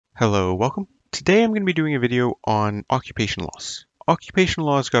Hello, welcome. Today I'm going to be doing a video on occupation laws. Occupation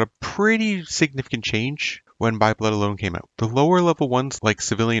laws got a pretty significant change when By Blood Alone came out. The lower level ones like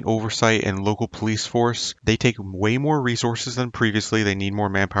civilian oversight and local police force, they take way more resources than previously, they need more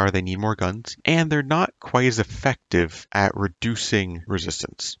manpower, they need more guns, and they're not quite as effective at reducing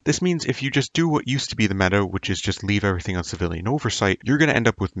resistance. This means if you just do what used to be the meta, which is just leave everything on civilian oversight, you're going to end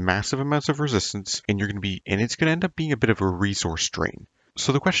up with massive amounts of resistance and it's going to end up being a bit of a resource drain.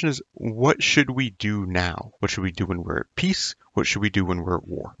 So the question is, what should we do now? What should we do when we're at peace? What should we do when we're at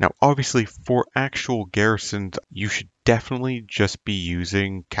war? Now, obviously, for actual garrisons, you should definitely just be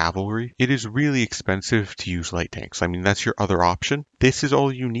using cavalry. It is really expensive to use light tanks. I mean, that's your other option. This is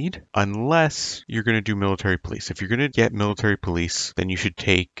all you need, unless you're going to do military police. If you're going to get military police, then you should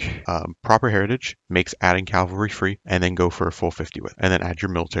take proper heritage, makes adding cavalry free, and then go for a full 50 width, and then add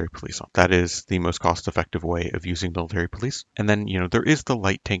your military police on. That is the most cost-effective way of using military police. And then, there is the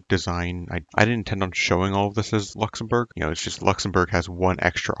light tank design. I didn't intend on showing all of this as Luxembourg. It's just Luxembourg has one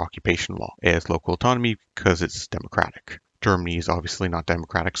extra occupation law. It has local autonomy because it's democratic. Germany is obviously not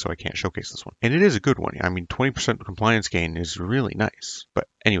democratic, so I can't showcase this one. And it is a good one. I mean, 20% compliance gain is really nice. But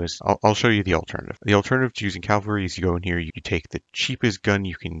anyways, I'll show you the alternative. The alternative to using cavalry is you go in here, you take the cheapest gun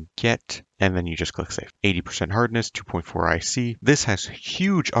you can get, and then you just click save. 80% hardness, 2.4 IC. This has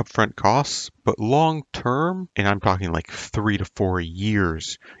huge upfront costs, but long term, and I'm talking like 3 to 4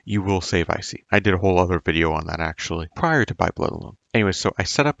 years, you will save IC. I did a whole other video on that actually, prior to By Blood Alone. Anyway, so I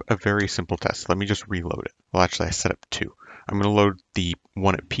set up a very simple test. Let me just reload it. Well, actually, I set up two. I'm going to load the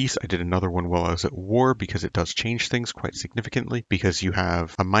one at peace. I did another one while I was at war because it does change things quite significantly because you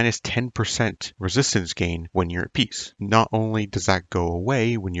have a minus 10% resistance gain when you're at peace. Not only does that go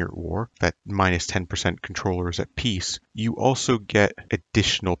away when you're at war, that minus 10% controllers at peace, you also get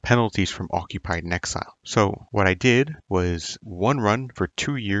additional penalties from occupied and exile. So what I did was one run for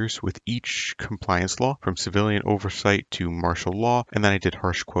 2 years with each compliance law from civilian oversight to martial law, and then I did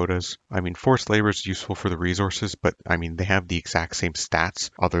harsh quotas. I mean, forced labor is useful for the resources, but I mean, they have the exact same stats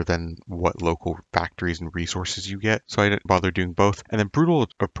other than what local factories and resources you get. So I didn't bother doing both. And then brutal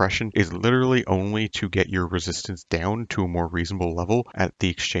oppression is literally only to get your resistance down to a more reasonable level at the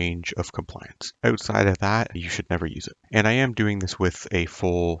exchange of compliance. Outside of that, you should never use it. And I am doing this with a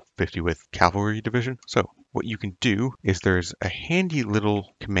full 50 width cavalry division. So what you can do is there's a handy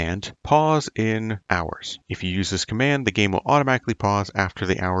little command, pause in hours. If you use this command, the game will automatically pause after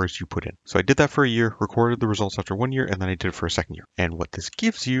the hours you put in. So I did that for a year, recorded the results after 1 year, and then I did it for a second year. And what this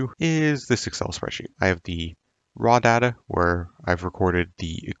gives you is this Excel spreadsheet. I have the raw data where I've recorded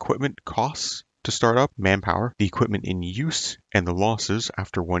the equipment costs to start up, manpower, the equipment in use and the losses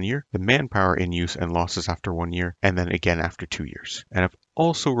after 1 year, the manpower in use and losses after 1 year, and then again after 2 years. And I've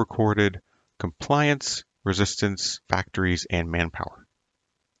also recorded compliance, resistance, factories, and manpower.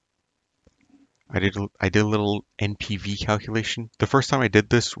 I did a little NPV calculation. The first time I did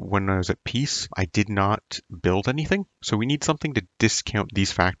this when I was at peace, I did not build anything. So we need something to discount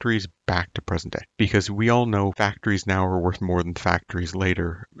these factories back to present day. Because we all know factories now are worth more than factories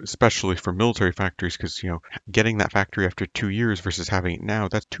later, especially for military factories, because, getting that factory after 2 years versus having it now,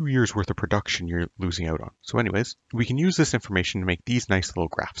 that's 2 years worth of production you're losing out on. So anyways, we can use this information to make these nice little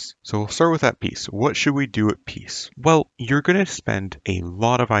graphs. So we'll start with at peace. What should we do at peace? Well, you're going to spend a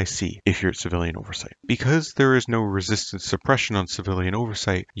lot of IC if you're at civilian oversight. Because there is no resistance suppression on civilian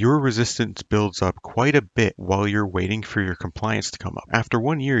oversight, your resistance builds up quite a bit while you're waiting for your compliance to come up. After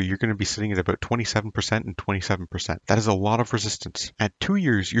 1 year, you're going to be sitting at about 27% and 27%. That is a lot of resistance. At 2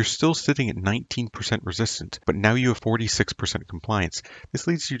 years, you're still sitting at 19% resistance, but now you have 46% compliance. This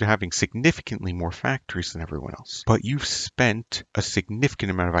leads you to having significantly more factories than everyone else. But you've spent a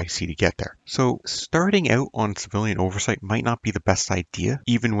significant amount of IC to get there. So starting out on civilian oversight might not be the best idea,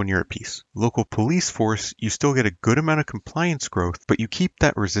 even when you're at peace. Local police force, you still get a good amount of compliance growth, but you keep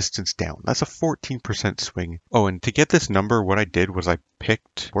that resistance down. That's a 14% swing. Oh, and to get this number, what I did was I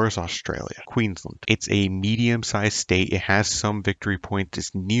picked, where's Australia? Queensland. It's a medium-sized state. It has some victory points.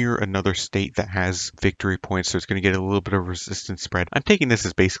 It's near another state that has victory points, so it's going to get a little bit of resistance spread. I'm taking this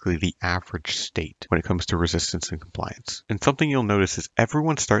as basically the average state when it comes to resistance and compliance. And something you'll notice is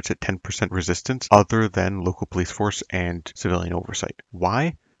everyone starts at 10% resistance other than local police force and civilian oversight.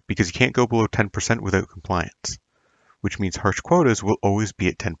 Why? Because you can't go below 10% without compliance. which means harsh quotas will always be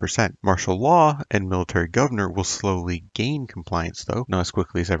at 10%. Martial law and military governor will slowly gain compliance though, not as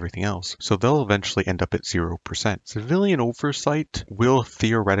quickly as everything else, so they'll eventually end up at 0%. Civilian oversight will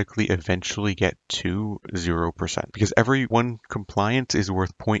theoretically eventually get to 0% because every one compliance is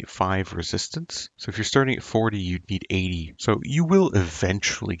worth 0.5 resistance. So if you're starting at 40, you'd need 80. So you will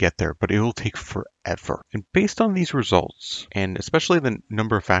eventually get there, but it will take forever. And based on these results, and especially the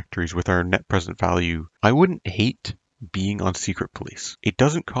number of factories with our net present value, I wouldn't hate being on secret police. It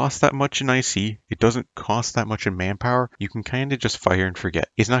doesn't cost that much in IC. It doesn't cost that much in manpower. You can kind of just fire and forget.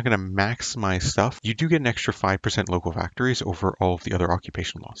 It's not going to maximize stuff. You do get an extra 5% local factories over all of the other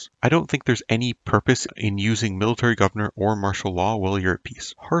occupation laws. I don't think there's any purpose in using military governor or martial law while you're at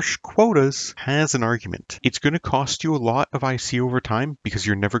peace. Harsh quotas has an argument. It's going to cost you a lot of IC over time because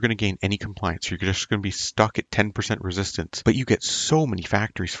you're never going to gain any compliance. You're just going to be stuck at 10% resistance, but you get so many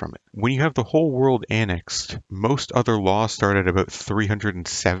factories from it. When you have the whole world annexed, most other laws start at about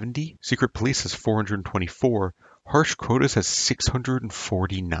 370. Secret police has 424. Harsh quotas has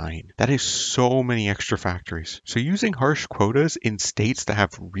 649. That is so many extra factories. So using harsh quotas in states that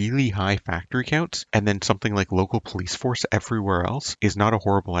have really high factory counts and then something like local police force everywhere else is not a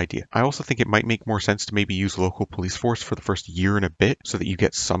horrible idea. I also think it might make more sense to maybe use local police force for the first year and a bit so that you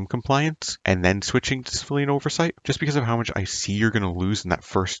get some compliance and then switching to civilian oversight, just because of how much IC you're going to lose in that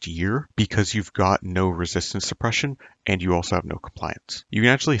first year because you've got no resistance suppression and you also have no compliance. You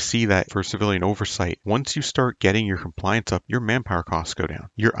can actually see that for civilian oversight, once you start getting your compliance up, your manpower costs go down.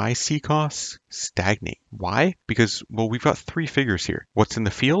 Your IC costs stagnate. Why? Because, well, we've got three figures here. What's in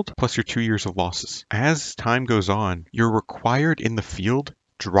the field plus your 2 years of losses. As time goes on, your required in the field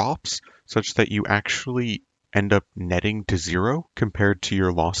drops such that you actually end up netting to zero compared to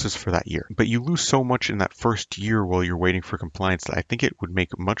your losses for that year. But you lose so much in that first year while you're waiting for compliance that I think it would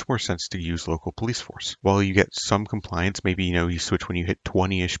make much more sense to use local police force. While you get some compliance, maybe, you switch when you hit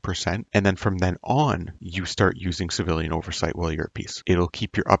 20-ish%, and then from then on, you start using civilian oversight while you're at peace. It'll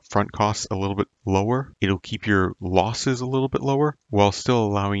keep your upfront costs a little bit lower. It'll keep your losses a little bit lower while still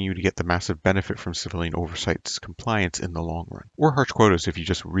allowing you to get the massive benefit from civilian oversight's compliance in the long run. Or harsh quotas if you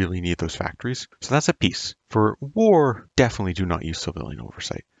just really need those factories. So that's at peace. For war, definitely do not use civilian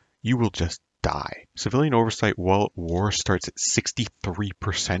oversight. You will just die. Civilian oversight while at war starts at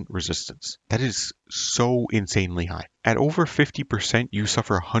 63% resistance. That is so insanely high. At over 50%, you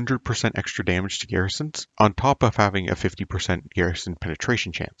suffer 100% extra damage to garrisons, on top of having a 50% garrison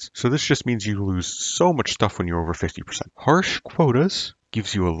penetration chance. So this just means you lose so much stuff when you're over 50%. Harsh quotas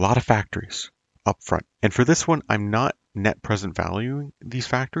gives you a lot of factories up front. And for this one, I'm not net present valuing these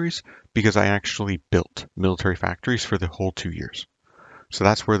factories because I actually built military factories for the whole 2 years. So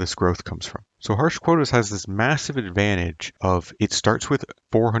that's where this growth comes from. So harsh quotas has this massive advantage of it starts with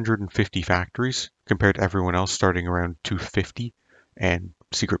 450 factories compared to everyone else starting around 250 and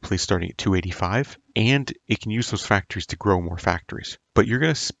secret police starting at 285. And it can use those factories to grow more factories. But you're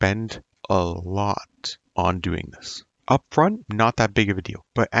going to spend a lot on doing this. Up front, not that big of a deal.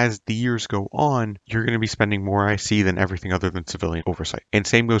 But as the years go on, you're going to be spending more IC than everything other than civilian oversight. And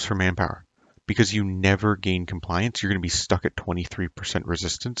same goes for manpower. Because you never gain compliance, you're going to be stuck at 23%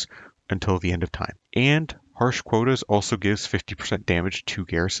 resistance until the end of time. And harsh quotas also gives 50% damage to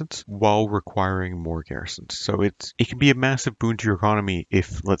garrisons while requiring more garrisons. So it can be a massive boon to your economy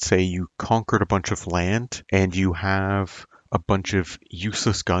if, let's say, you conquered a bunch of land and you have a bunch of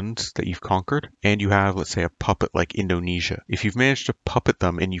useless guns that you've conquered, and you have, let's say, a puppet like Indonesia. If you've managed to puppet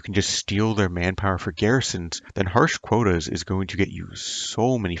them and you can just steal their manpower for garrisons, then harsh quotas is going to get you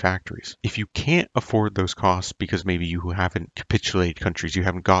so many factories. If you can't afford those costs because maybe you haven't capitulated countries, you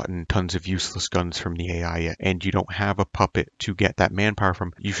haven't gotten tons of useless guns from the AI yet, and you don't have a puppet to get that manpower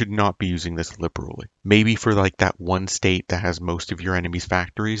from, you should not be using this liberally. Maybe for like that one state that has most of your enemy's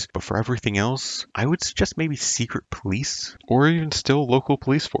factories, but for everything else, I would suggest maybe secret police or even still local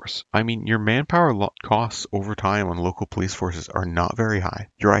police force. I mean, your manpower costs over time on local police forces are not very high.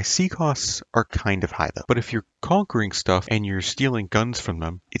 Your IC costs are kind of high though. But if you're conquering stuff and you're stealing guns from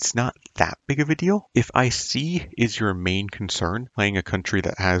them, it's not that big of a deal. If IC is your main concern, playing a country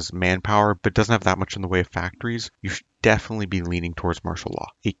that has manpower but doesn't have that much in the way of factories, you should definitely be leaning towards martial law.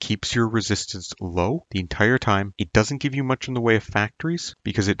 It keeps your resistance low the entire time. It doesn't give you much in the way of factories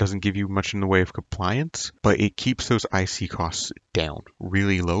because it doesn't give you much in the way of compliance, but it keeps those IC costs down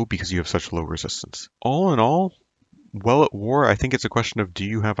really low because you have such low resistance. All in all, well, at war, I think it's a question of do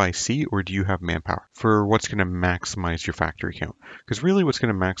you have IC or do you have manpower for what's going to maximize your factory count? Because really what's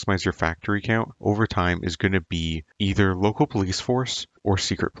going to maximize your factory count over time is going to be either local police force or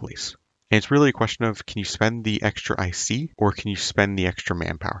secret police. And it's really a question of, can you spend the extra IC or can you spend the extra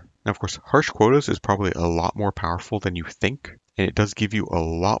manpower? Now, of course, harsh quotas is probably a lot more powerful than you think, and it does give you a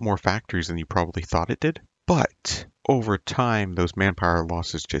lot more factories than you probably thought it did. But over time, those manpower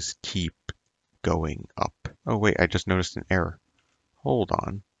losses just keep going up. Oh wait, I just noticed an error. Hold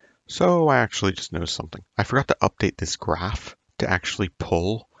on. So I actually just noticed something. I forgot to update this graph to actually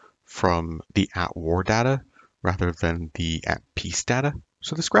pull from the at war data rather than the at peace data.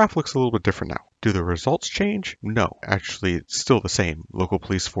 So this graph looks a little bit different now. Do the results change? No, actually it's still the same. Local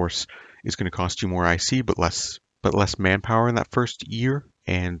police force is going to cost you more IC but less manpower in that first year,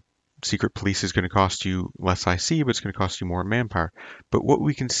 and secret police is going to cost you less IC but it's going to cost you more manpower. But what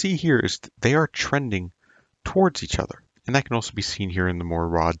we can see here is they are trending towards each other. And that can also be seen here in the more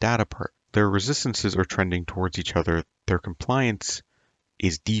raw data part. Their resistances are trending towards each other. Their compliance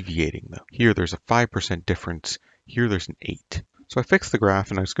is deviating though. Here there's a 5% difference. Here there's an 8. So I fixed the graph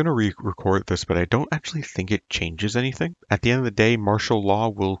and I was going to re-record this, but I don't actually think it changes anything. At the end of the day, martial law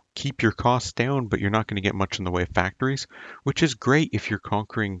will keep your costs down, but you're not going to get much in the way of factories, which is great if you're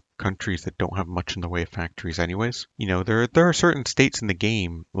conquering countries that don't have much in the way of factories anyways. You know, there are certain states in the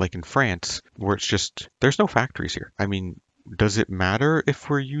game, like in France, where it's just, there's no factories here. I mean, does it matter if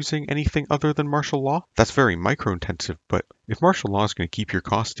we're using anything other than martial law? That's very micro intensive, but if martial law is going to keep your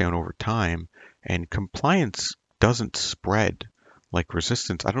costs down over time and compliance doesn't spread like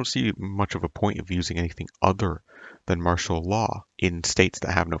resistance, I don't see much of a point of using anything other than martial law in states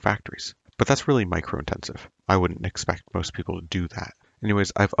that have no factories. But that's really micro intensive. I wouldn't expect most people to do that.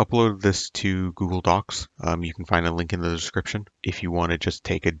 Anyways, I've uploaded this to Google Docs. You can find a link in the description if you want to just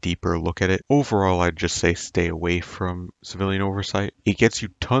take a deeper look at it. Overall, I'd just say stay away from civilian oversight. It gets you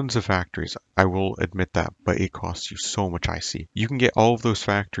tons of factories, I will admit that, but it costs you so much IC. You can get all of those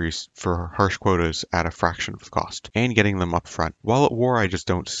factories for harsh quotas at a fraction of the cost and getting them up front. While at war, I just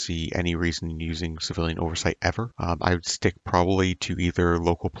don't see any reason in using civilian oversight ever. I would stick probably to either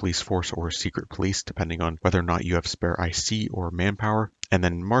local police force or secret police, depending on whether or not you have spare IC or manpower. And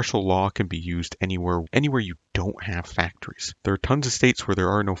then martial law can be used anywhere you don't have factories. There are tons of states where there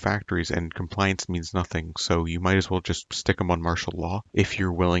are no factories and compliance means nothing, so you might as well just stick them on martial law if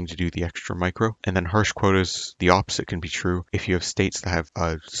you're willing to do the extra micro. And then harsh quotas, the opposite can be true. If you have states that have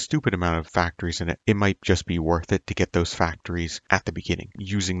a stupid amount of factories in it, it might just be worth it to get those factories at the beginning,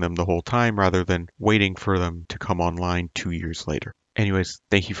 using them the whole time rather than waiting for them to come online 2 years later. Anyways,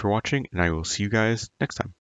 thank you for watching, and I will see you guys next time.